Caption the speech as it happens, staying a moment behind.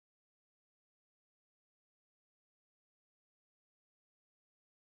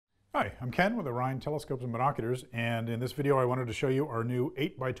Hi, I'm Ken with Orion Telescopes and Binoculars, and in this video I wanted to show you our new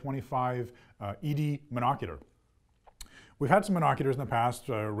 8x25 ED monocular. We've had some binoculars in the past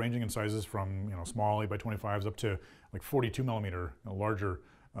ranging in sizes from small 8x25s up to like 42 millimeter larger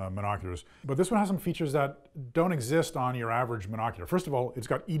binoculars. But this one has some features that don't exist on your average binocular. First of all, it's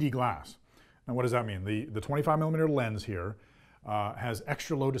got ED glass. Now what does that mean? The 25 millimeter lens here has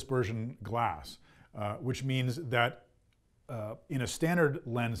extra low dispersion glass, which means that in a standard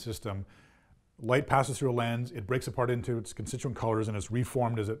lens system, light passes through a lens, it breaks apart into its constituent colors, and it's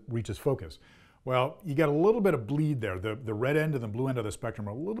reformed as it reaches focus. Well, you get a little bit of bleed there. The red end and the blue end of the spectrum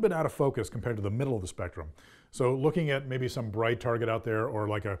are a little bit out of focus compared to the middle of the spectrum. So looking at maybe some bright target out there, or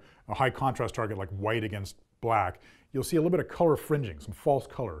like a high contrast target like white against black, you'll see a little bit of color fringing, some false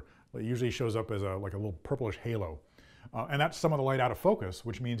color. It usually shows up as like a little purplish halo. And that's some of the light out of focus,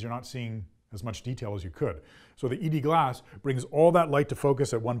 which means you're not seeing as much detail as you could. So the ED glass brings all that light to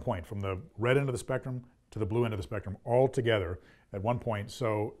focus at one point, from the red end of the spectrum to the blue end of the spectrum, all together at one point.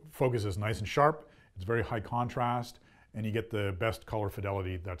 So focus is nice and sharp, it's very high contrast, and you get the best color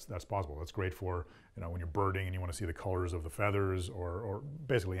fidelity that's possible. That's great for when you're birding and you want to see the colors of the feathers, or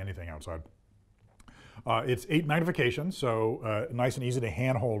basically anything outside. It's 8 magnification, so nice and easy to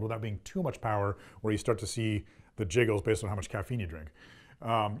handhold without being too much power, where you start to see the jiggles based on how much caffeine you drink.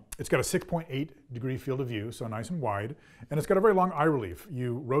 It's got a 6.8 degree field of view, so nice and wide, and it's got a very long eye relief.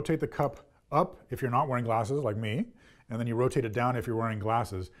 You rotate the cup up if you're not wearing glasses like me, and then you rotate it down if you're wearing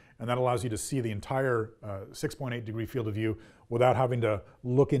glasses, and that allows you to see the entire 6.8 degree field of view without having to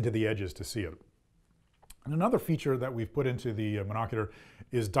look into the edges to see it. And another feature that we've put into the monocular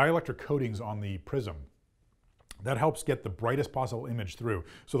is dielectric coatings on the prism. That helps get the brightest possible image through.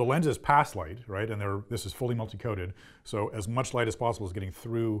 So the lens is pass light, right? And this is fully multi-coated, so as much light as possible is getting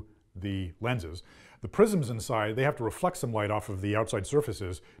through the lenses. The prisms inside, they have to reflect some light off of the outside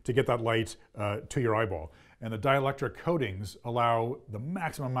surfaces to get that light to your eyeball. And the dielectric coatings allow the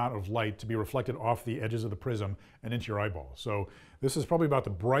maximum amount of light to be reflected off the edges of the prism and into your eyeball. So this is probably about the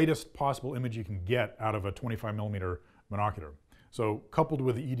brightest possible image you can get out of a 25 millimeter monocular. So coupled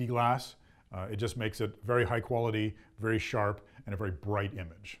with the ED glass, it just makes it very high quality, very sharp, and a very bright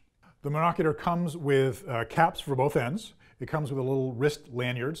image. The monocular comes with caps for both ends. It comes with a little wrist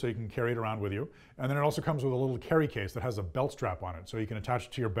lanyard so you can carry it around with you. And then it also comes with a little carry case that has a belt strap on it, so you can attach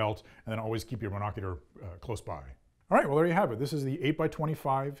it to your belt and then always keep your monocular close by. All right, well there you have it. This is the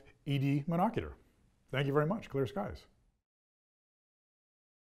 8x25 ED monocular. Thank you very much. Clear skies.